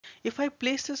if I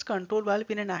place this control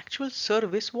valve in an actual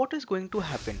service, what is going to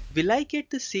happen? Will I get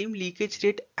the same leakage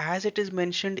rate as it is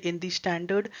mentioned in the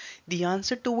standard? The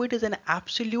answer to it is an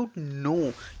absolute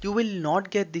no. You will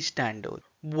not get the standard.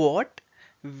 What?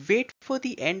 Wait for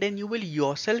the end and you will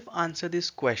yourself answer this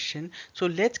question. So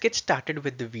let's get started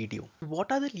with the video.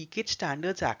 What are the leakage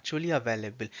standards actually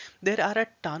available? There are a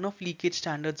ton of leakage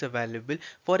standards available.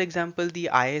 For example,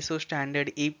 the ISO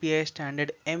standard, API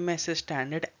standard, MSS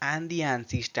standard, and the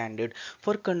ANSI standard.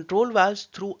 For control valves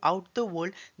throughout the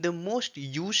world, the most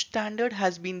used standard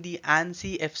has been the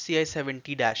ANSI FCI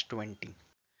 70-20.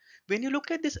 When you look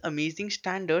at this amazing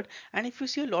standard, and if you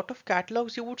see a lot of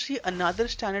catalogs, you would see another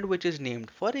standard which is named.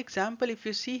 For example, if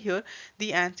you see here,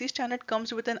 the ANSI standard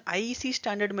comes with an IEC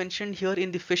standard mentioned here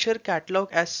in the Fisher catalog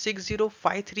as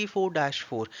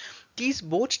 60534-4. These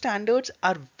both standards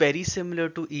are very similar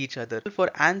to each other. For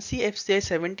ANSI FCI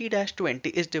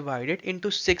 70-20 is divided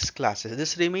into 6 classes.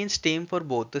 This remains same for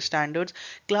both the standards,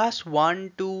 class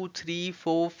 1, 2, 3,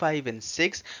 4, 5 and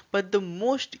 6, but the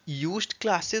most used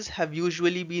classes have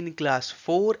usually been class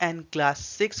 4 and class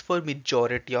 6 for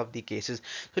majority of the cases.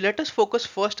 So let us focus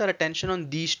first our attention on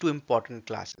these two important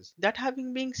classes. That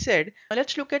having been said,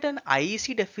 let's look at an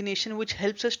IEC definition which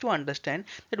helps us to understand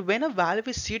that when a valve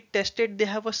is seat tested, they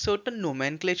have a certain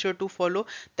nomenclature to follow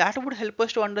that would help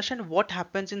us to understand what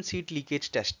happens in seat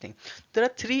leakage testing. There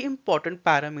are three important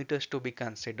parameters to be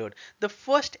considered. The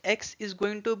first X is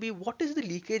going to be what is the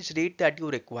leakage rate that you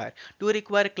require. Do you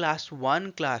require class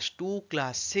 1, class 2,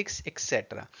 class 6,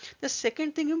 etc. The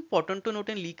second thing important to note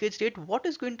in leakage rate, what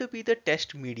is going to be the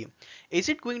test medium? Is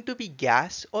it going to be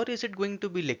gas or is it going to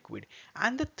be liquid?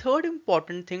 And the third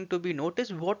important thing to be noted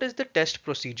is what is the test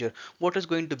procedure? What is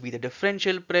going to be the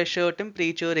differential pressure,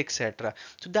 temperature, etc.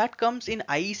 So that comes in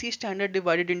IEC standard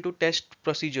divided into test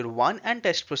procedure 1 and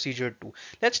test procedure 2.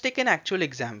 Let's take an actual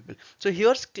example. So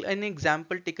here's an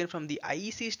example taken from the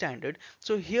IEC standard.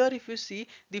 So here if you see,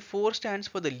 the 4 stands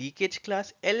for the leakage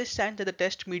class, L stands that the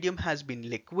test medium has been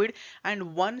liquid,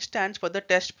 and 1 stands for the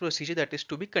test procedure that is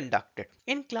to be conducted.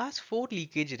 In class 4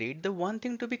 leakage rate, the one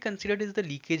thing to be considered is the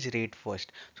leakage rate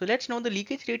first. So let's know the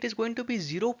leakage rate is going to be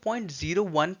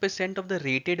 0.01% of the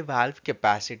rated valve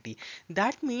capacity.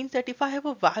 That means that if I have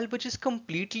a valve which is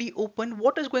completely open,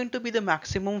 what is going to be the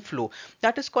maximum flow?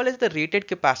 That is called as the rated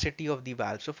capacity of the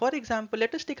valve. So for example,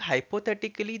 let us take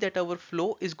hypothetically that our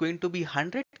flow is going to be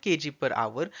 100 kg per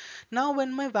hour. Now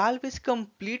when my valve is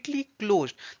completely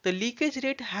closed, the leakage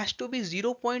rate has to be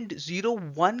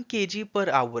 0.01 kg per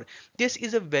hour. This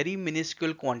is a very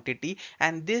minuscule quantity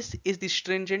and this is the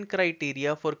stringent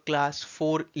criteria for class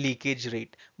 4 leakage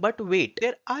rate. But wait,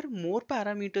 there are more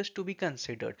parameters to be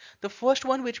considered. The first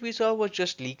one which we saw was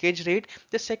just leakage rate.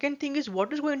 The second thing is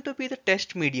what is going to be the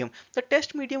test medium. The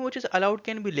test medium which is allowed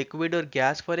can be liquid or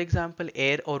gas, for example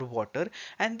air or water,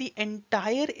 and the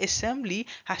entire assembly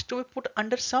has to be put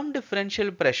under some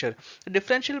differential pressure. The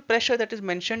differential pressure that is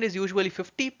mentioned is usually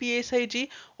 50 psig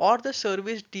or the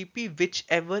service dp,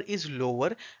 whichever is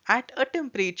lower, at a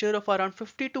temperature of around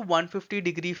 50 to 150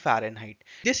 degree Fahrenheit.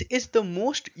 This is the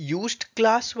most used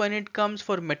class when it comes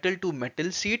for metal to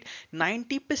metal seat.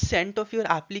 90% of your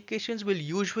applications will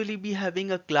usually be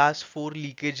having a class 4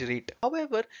 leakage rate.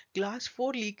 However, class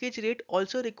 4 leakage rate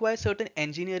also requires certain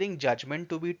engineering judgment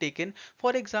to be taken.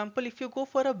 For example, if you go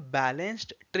for a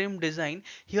balanced trim design,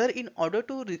 here in order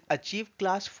to achieve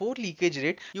class 4 leakage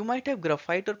rate, you might have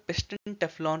graphite or piston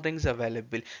Teflon rings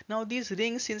available. Now these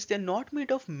rings, since they're not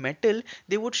made of metal,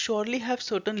 they would surely have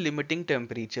certain limiting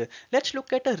temperature. Let's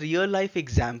look at a real life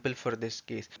example for this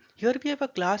case. Here we have a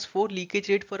class 4 leakage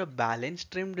rate for a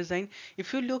balanced trim design.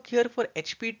 If you look here for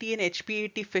HPT and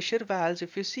HP80 Fisher valves,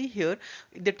 if you see here,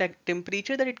 the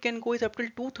temperature that it can go is up till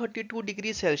 232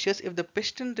 degrees Celsius if the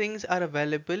piston rings are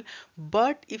available.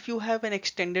 But if you have an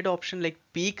extended option like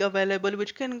peak available,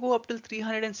 which can go up till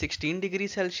 316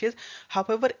 degrees Celsius.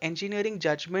 However, engineering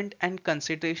judgment and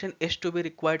consideration is to be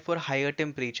required for higher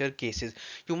temperature cases.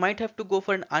 You might have to go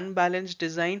for an unbalanced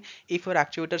design if your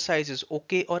actuator size is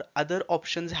okay, or other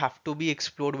options have to be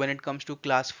explored when it comes to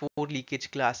class 4 leakage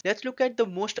class. Let's look at the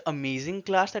most amazing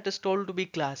class that is told to be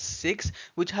class 6,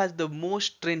 which has the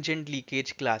most stringent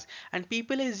leakage class, and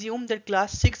people assume that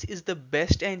class 6 is the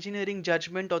best engineering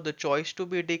judgment or the choice to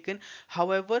be taken.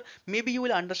 However, maybe you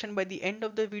will understand by the end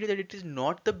of the video that it is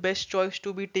not the best choice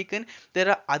to be taken. There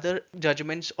are other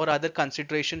judgments or other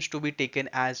considerations to be taken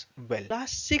as well.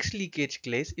 Class 6 leakage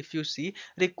class, if you see,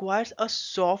 requires a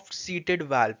soft seated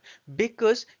valve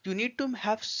because you need to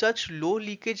have such low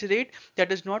leakage rate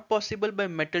that is not possible by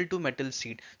metal to metal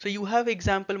seat. So you have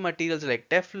example materials like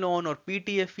Teflon or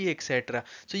PTFE, etc.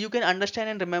 So you can understand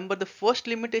and remember the first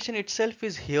limitation itself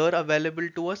is here available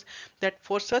to us, that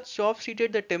for such soft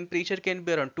seated the temperature can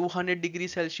be around 200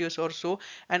 degrees Celsius or so,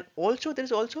 and also there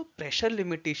is also pressure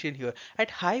limitation here.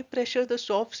 At high pressure the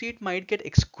soft seat might get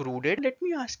extruded. Let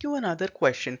me ask you another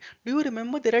question. Do you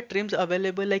remember there are trims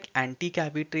available like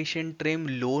anti-cavitation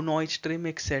trim, low noise trim,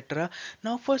 etc.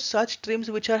 Now for such trims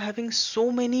which are having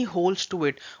so many holes to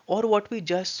it, or what we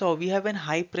just saw, we have an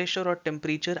high pressure or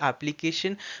temperature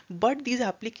application, but these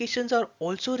applications are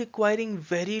also requiring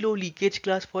very low leakage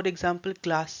class, for example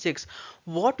class 6.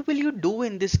 What will you do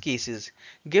in these cases?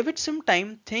 Give it some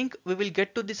time, think, we will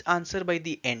get to this answer by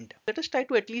the end. Let us try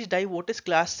to at least dive what is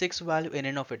class 6 valve in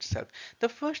and of itself. The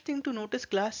first thing to notice,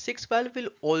 class 6 valve will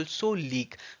also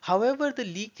leak. However, the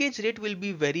leakage rate will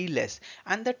be very less,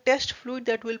 and the test fluid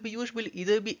that will be used will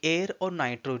either be air or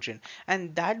nitrogen.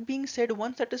 And that being said,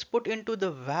 once that is put into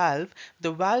the valve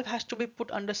has to be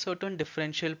put under certain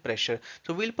differential pressure.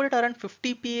 So we'll put it around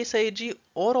 50 psig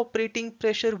or operating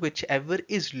pressure, whichever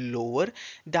is lower.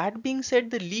 That being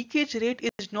said, the leakage rate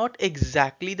is not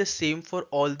exactly the same for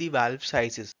all the valve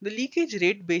sizes. The leakage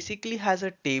rate basically has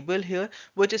a table here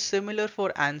which is similar for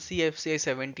ANSI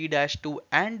FCI 70-2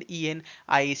 and EN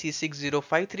IEC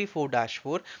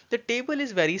 60534-4. The table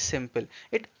is very simple.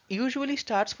 It usually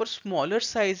starts for smaller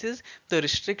sizes, the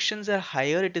restrictions are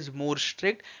higher, it is more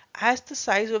strict. As the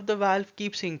size of the valve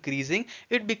keeps increasing,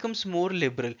 it becomes more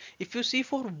liberal. If you see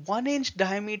for 1-inch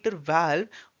diameter valve,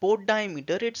 port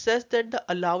diameter, it says that the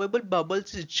allowable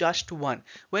bubbles is just 1.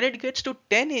 When it gets to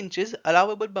 10 inches,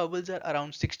 allowable bubbles are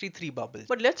around 63 bubbles.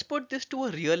 But let's put this to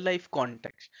a real life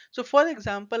context. So for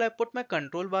example, I put my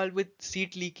control valve with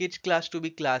seat leakage class to be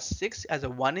class 6 as a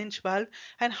 1-inch valve,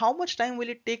 and how much time will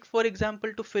it take, for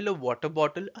example, to fill a water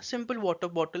bottle, a simple water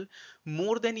bottle?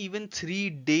 More than even 3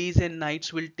 days and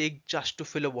nights will take just to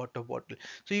fill a water bottle.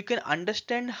 So you can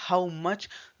understand how much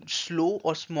slow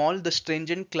or small the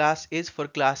stringent class is for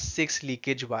class 6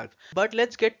 leakage valve. But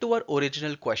let's get to our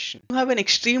original question. You have an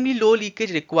extremely low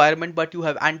leakage requirement, but you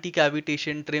have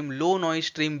anti-cavitation trim, low noise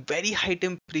trim, very high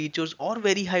temperatures or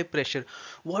very high pressure.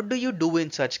 What do you do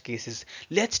in such cases?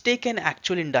 Let's take an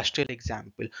actual industrial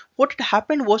example. What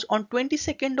happened was on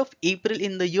 22nd of April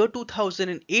in the year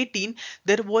 2018,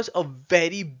 there was a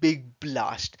very big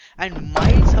blast and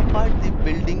miles apart the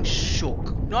building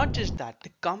shook. Not just that,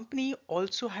 the company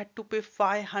also had to pay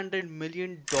 $500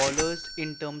 million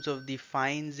in terms of the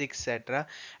fines, etc.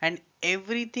 And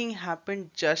everything happened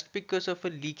just because of a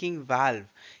leaking valve.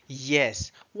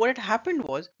 Yes, what had happened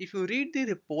was, if you read the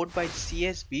report by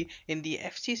CSB in the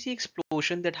FCC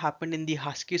explosion that happened in the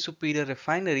Husky Superior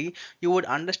refinery, you would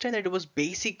understand that it was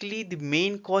basically the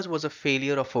main cause was a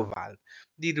failure of a valve.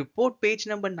 The report page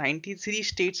number 93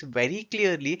 states very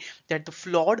clearly that the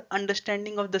flawed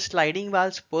understanding of the sliding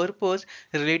valve's purpose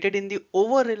related in the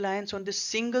over reliance on the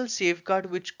single safeguard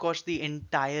which caused the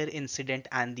entire incident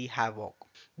and the havoc.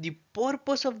 The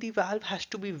purpose of the valve has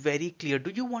to be very clear.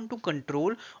 Do you want to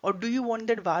control, or do you want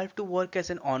that valve to work as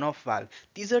an on-off valve?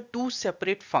 These are two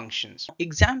separate functions.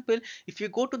 Example, if you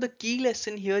go to the key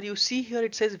lesson here, you see here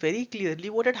it says very clearly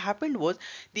what had happened was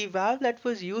the valve that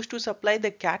was used to supply the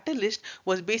catalyst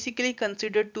was basically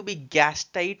considered to be gas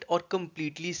tight or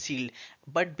completely sealed.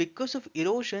 But because of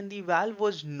erosion, the valve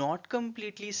was not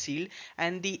completely sealed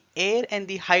and the air and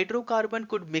the hydrocarbon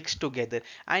could mix together.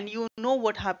 And you know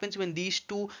what happens when these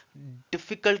two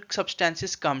difficult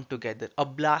substances come together. A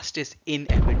blast is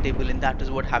inevitable, and that is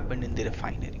what happened in the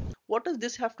refinery. What does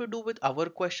this have to do with our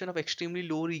question of extremely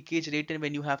low leakage rate, and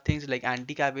when you have things like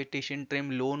anti-cavitation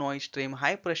trim, low noise trim,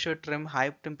 high pressure trim,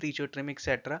 high temperature trim,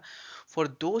 etc.? For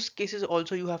those cases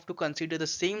also you have to consider the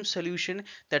same solution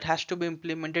that has to be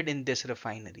implemented in this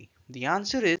refinery. The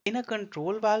answer is, in a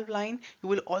control valve line you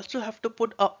will also have to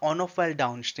put a on-off valve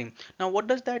downstream. Now what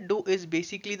does that do is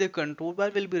basically the control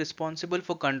valve will be responsible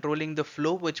for controlling the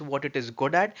flow, what it is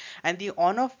good at, and the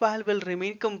on-off valve will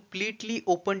remain completely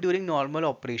open during normal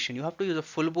operation. You have to use a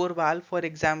full bore valve, for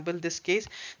example, this case.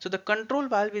 So the control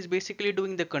valve is basically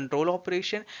doing the control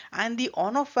operation, and the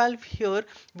on off valve here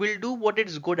will do what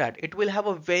it's good at. It will have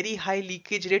a very high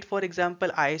leakage rate, for example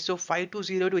ISO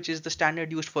 520, which is the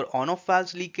standard used for on off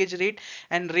valves leakage rate,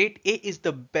 and rate A is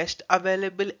the best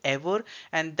available ever,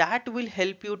 and that will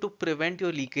help you to prevent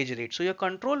your leakage rate. So your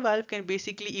control valve can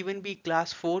basically even be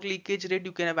class 4 leakage rate.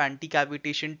 You can have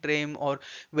anti-cavitation trim or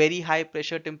very high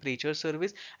pressure temperature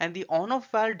service, and the on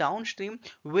off valve downstream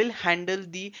will handle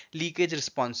the leakage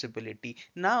responsibility.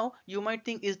 Now you might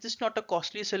think, is this not a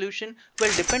costly solution?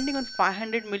 Well, depending on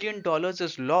 $500 million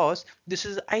as loss, this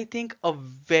is, I think, a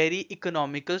very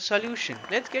economical solution.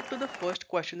 Let's get to the first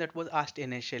question that was asked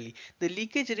initially. The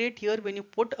leakage rate here, when you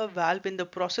put a valve in the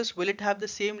process, will it have the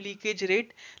same leakage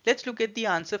rate? Let's look at the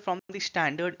answer from the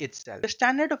standard itself. The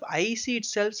standard of IEC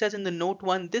itself says in the note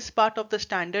 1, this part of the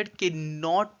standard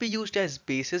cannot be used as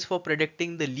basis for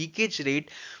predicting the leakage rate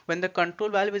when the control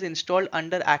valve is installed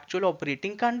under actual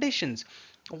operating conditions.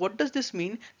 What does this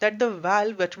mean? That the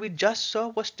valve which we just saw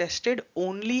was tested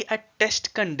only at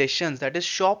test conditions, that is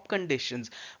shop conditions,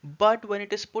 but when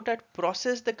it is put at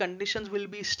process, the conditions will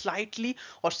be slightly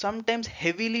or sometimes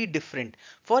heavily different.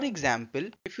 For example,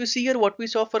 if you see here, what we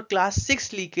saw for class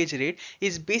 6 leakage rate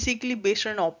is basically based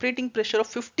on an operating pressure of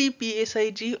 50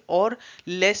 psig or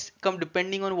less,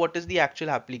 depending on what is the actual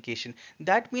application.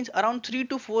 That means around 3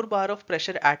 to 4 bar of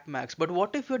pressure at max. But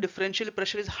what if your differential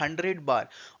pressure is 100 bar,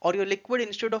 or your liquid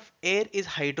instead of air is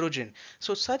hydrogen?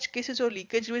 So such cases your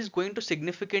leakage rate is going to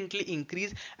significantly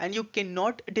increase, and you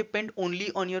cannot depend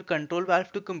only on your control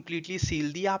valve to completely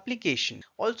seal the application.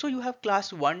 Also, you have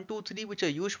class 1, 2, 3, which are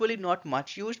usually not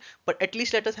much used, but at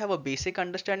least let us have a basic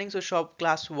understanding. So shop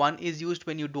class 1 is used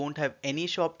when you don't have any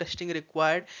shop testing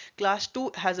required. Class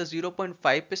 2 has a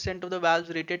 0.5% of the valve's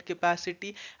rated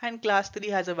capacity, and class 3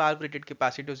 has a valve rated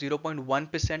capacity of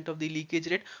 0.1% of the leakage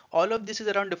rate. All of this is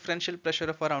around differential pressure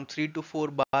of around 3 to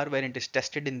 4 bar when it is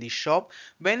tested in the shop.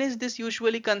 When is this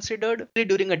usually considered?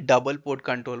 During a double port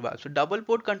control valve. So double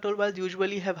port control valves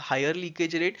usually have higher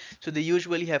leakage rate, so they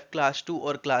usually have class 2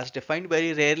 or class defined.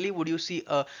 Very rarely would you see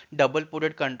a double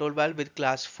ported control valve with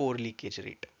class 4 leakage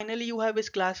rate. Finally, you have is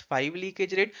class 5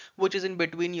 leakage rate, which is in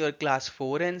between your class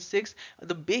 4 and 6.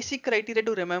 The basic criteria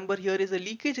to remember here is the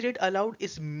leakage rate allowed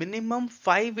is minimum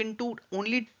 5 into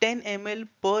only 10 ml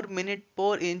per minute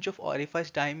per inch of orifice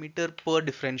diameter per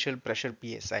differential pressure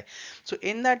psi. So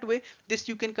in that way, this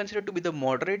you can consider to be the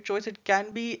moderate choice. It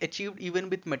can be achieved even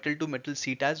with metal to metal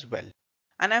seat as well.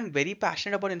 And I'm very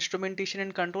passionate about instrumentation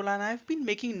and control, and I've been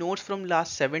making notes from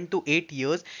last 7 to 8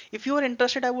 years. If you are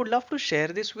interested, I would love to share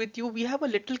this with you. We have a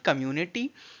little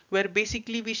community where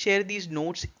basically we share these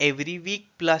notes every week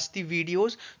plus the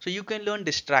videos, so you can learn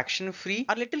distraction free.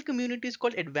 Our little community is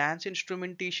called Advanced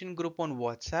Instrumentation Group on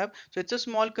WhatsApp. So it's a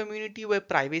small community where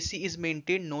privacy is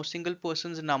maintained, no single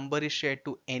person's number is shared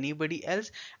to anybody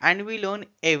else, and we learn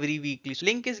every weekly. So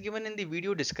link is given in the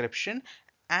video description,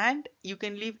 and you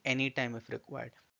can leave anytime if required.